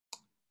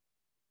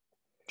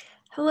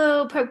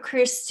Hello, Prep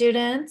Career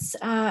students.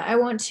 I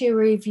want to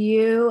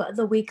review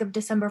the week of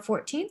December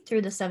 14th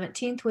through the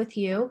 17th with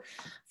you.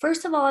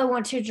 First of all, I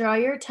want to draw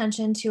your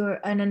attention to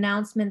an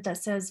announcement that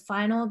says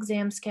final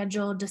exam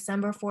schedule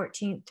December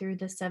 14th through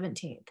the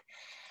 17th.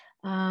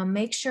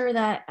 Make sure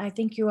that, I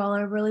think you all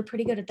are really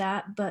pretty good at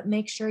that, but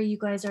make sure you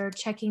guys are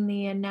checking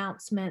the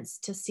announcements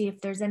to see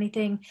if there's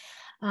anything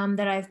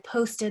that I've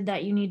posted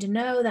that you need to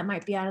know that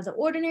might be out of the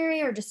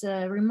ordinary or just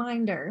a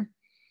reminder.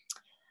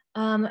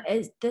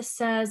 This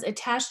says,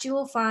 attached you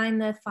will find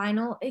the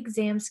final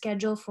exam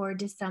schedule for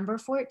December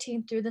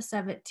 14th through the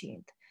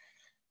 17th.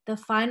 The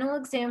final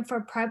exam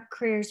for prep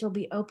careers will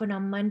be open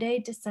on Monday,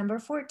 December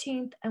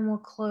 14th and will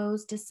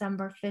close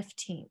December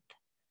 15th.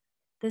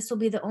 This will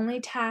be the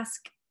only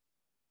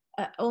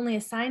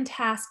assigned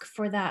task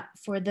for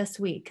this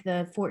week,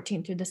 the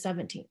 14th through the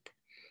 17th.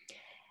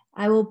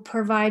 I will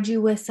provide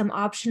you with some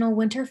optional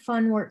winter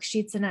fun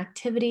worksheets and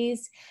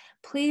activities.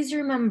 Please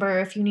remember,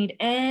 if you need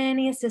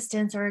any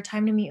assistance or a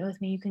time to meet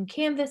with me, you can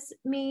Canvas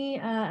me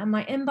on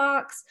my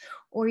inbox,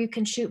 or you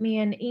can shoot me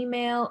an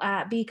email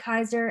at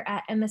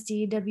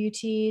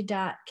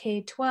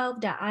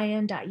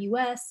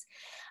bkaiser@msdwt.k12.in.us.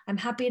 I'm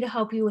happy to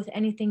help you with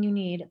anything you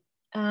need.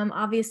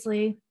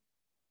 Obviously,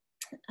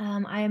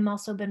 I am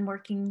also been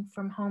working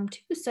from home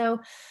too, so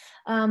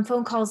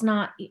phone calls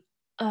not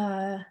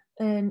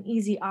an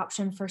easy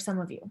option for some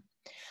of you.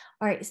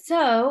 All right,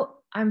 so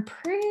I'm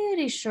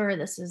pretty sure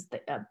this is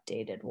the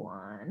updated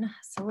one.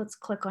 So let's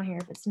click on here.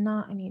 If it's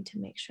not, I need to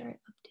make sure I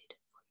update it.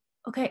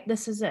 Okay,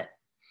 this is it.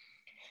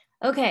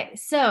 Okay,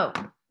 so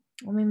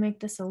let me make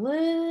this a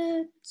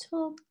little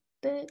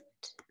bit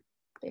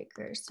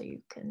bigger so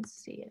you can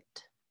see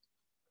it.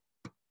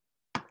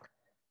 All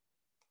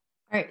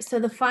right, so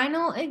the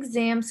final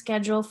exam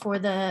schedule for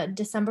the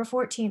December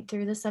 14th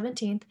through the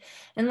 17th.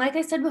 And like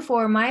I said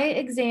before, my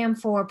exam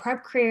for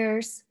prep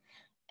careers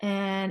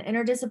and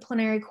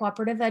interdisciplinary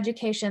cooperative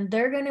education,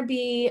 they're going to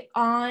be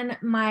on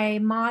my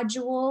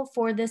module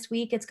for this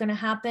week. It's going to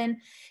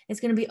happen. It's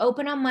going to be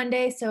open on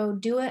Monday, so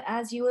do it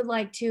as you would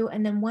like to.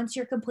 And then once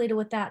you're completed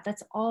with that,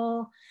 that's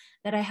all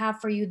that I have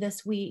for you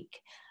this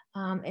week.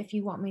 If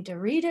you want me to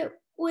read it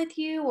with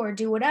you or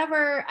do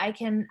whatever, I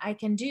can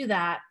do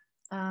that.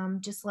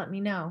 Just let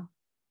me know.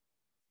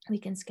 We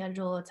can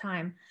schedule a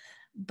time.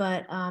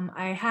 But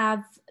I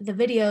have the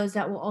videos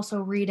that will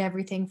also read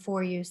everything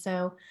for you.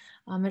 So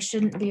it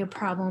shouldn't be a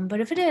problem.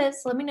 But if it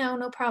is, let me know,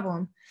 no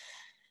problem.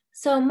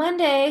 So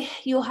Monday,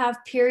 you'll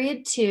have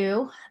period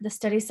 2, the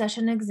study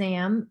session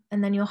exam,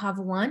 and then you'll have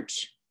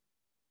lunch.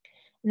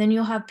 And then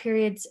you'll have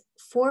periods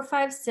 4,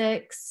 5,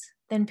 6,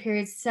 then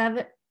periods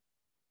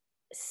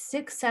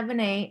 6, 7,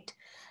 8,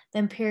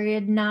 then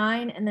period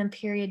 9, and then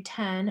period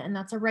 10, and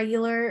that's a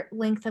regular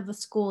length of a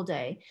school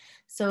day.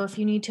 So if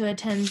you need to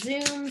attend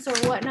Zooms or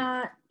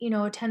whatnot,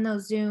 attend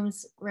those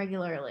Zooms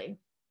regularly.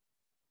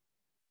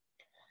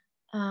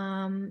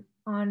 On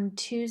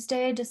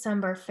Tuesday,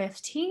 December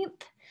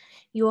 15th,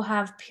 you will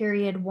have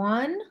period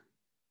 1,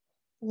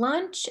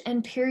 lunch,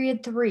 and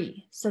period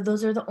 3. So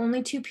those are the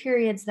only 2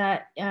 periods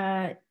that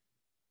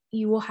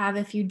you will have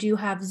if you do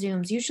have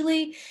Zooms.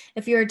 Usually,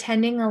 if you're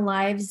attending a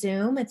live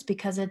Zoom, it's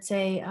because it's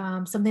a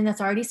something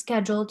that's already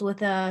scheduled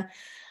with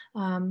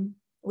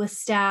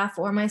staff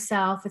or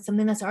myself. It's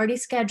something that's already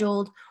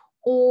scheduled,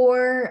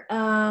 or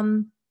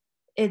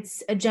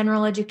it's a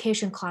general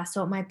education class.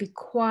 So it might be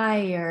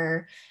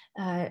choir,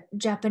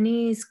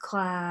 Japanese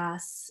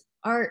class,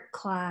 art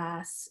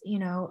class,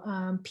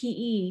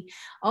 PE,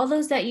 all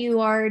those that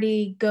you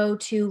already go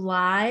to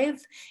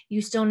live,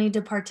 you still need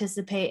to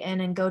participate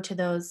in and go to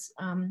those,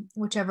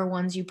 whichever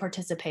ones you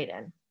participate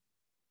in.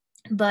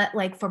 But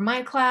like for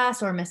my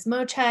class or Miss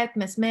Mochek,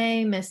 Miss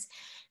May, Miss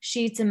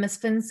Sheets, and Miss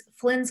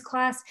Flynn's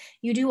class,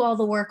 you do all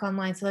the work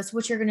online. So that's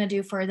what you're going to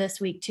do for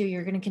this week too.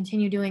 You're going to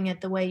continue doing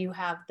it the way you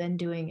have been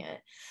doing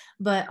it.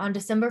 But on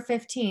December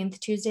 15th,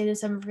 Tuesday,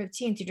 December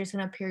 15th, you're just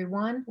going to have period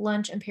 1,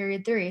 lunch, and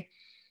period 3.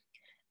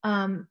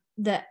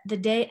 The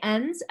day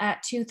ends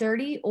at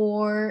 2:30,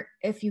 or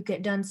if you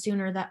get done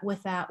sooner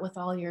with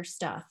all your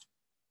stuff.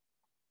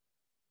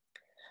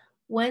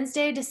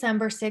 Wednesday,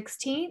 December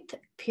 16th,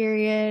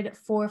 period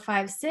 4,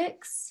 5,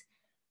 6,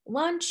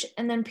 lunch,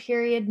 and then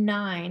period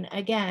 9.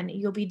 Again,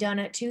 you'll be done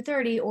at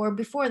 2:30 or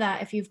before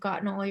that if you've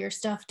gotten all your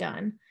stuff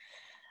done.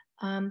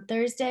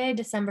 Thursday,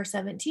 December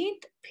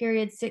 17th,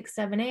 period 6,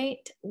 7,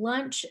 8,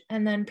 lunch,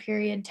 and then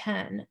period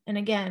 10. And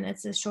again,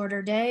 it's a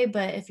shorter day,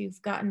 but if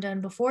you've gotten done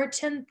before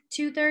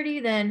 2:30,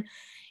 then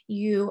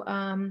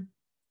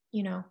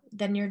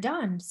then you're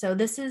done. So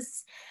this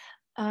is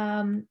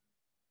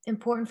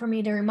important for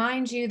me to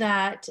remind you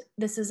that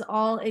this is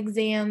all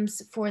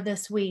exams for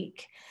this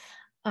week.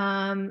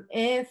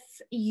 If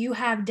you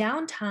have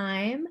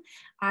downtime,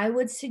 I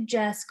would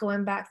suggest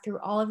going back through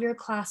all of your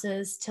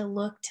classes to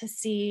look to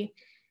see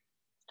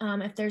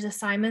if there's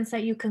assignments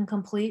that you can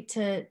complete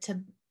to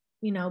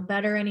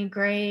better any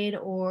grade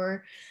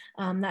or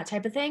that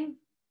type of thing.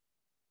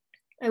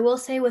 I will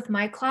say with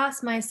my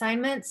class, my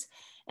assignments,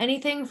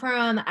 anything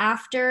from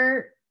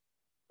after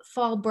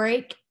fall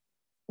break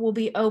will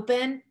be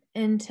open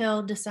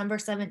until December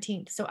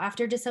 17th. So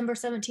after December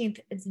 17th,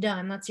 it's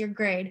done. That's your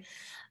grade.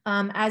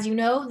 As you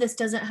know, this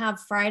doesn't have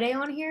Friday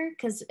on here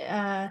because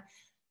the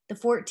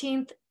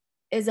 14th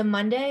is a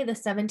Monday, the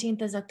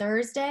 17th is a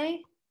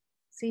Thursday.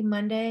 See,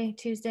 Monday,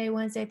 Tuesday,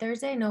 Wednesday,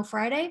 Thursday, no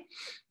Friday,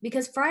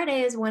 because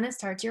Friday is when it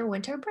starts your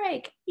winter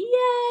break.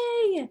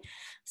 Yay!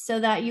 So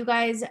that you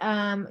guys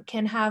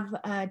can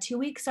have 2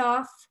 weeks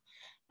off,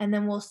 and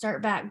then we'll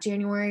start back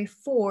January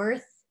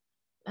 4th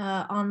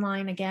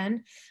online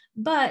again.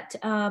 But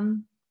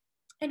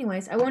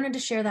anyways, I wanted to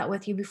share that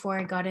with you before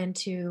I got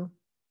into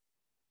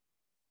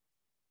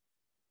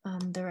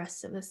the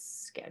rest of the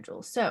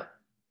schedule. So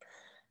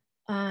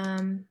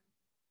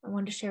I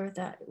wanted to share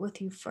that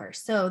with you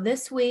first. So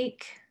this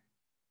week,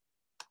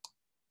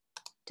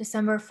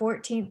 December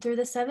 14th through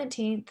the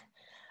 17th,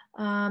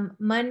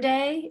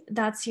 Monday,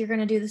 you're going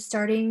to do the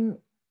starting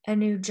a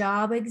new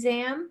job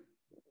exam.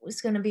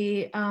 It's going to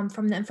be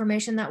from the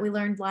information that we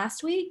learned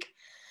last week.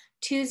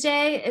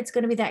 Tuesday, it's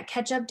going to be that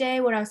catch-up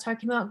day, what I was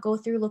talking about,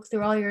 look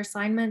through all your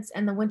assignments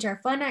and the winter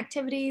fun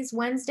activities.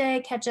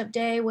 Wednesday, catch-up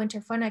day,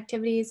 winter fun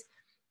activities.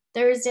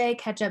 Thursday,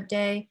 catch-up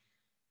day,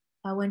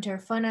 winter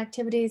fun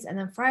activities. And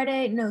then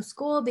Friday, no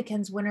school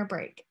because winter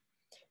break.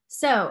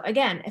 So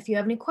again, if you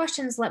have any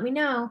questions, let me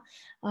know.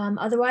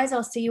 Otherwise,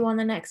 I'll see you on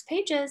the next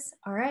pages.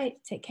 All right,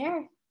 take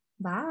care.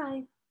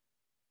 Bye.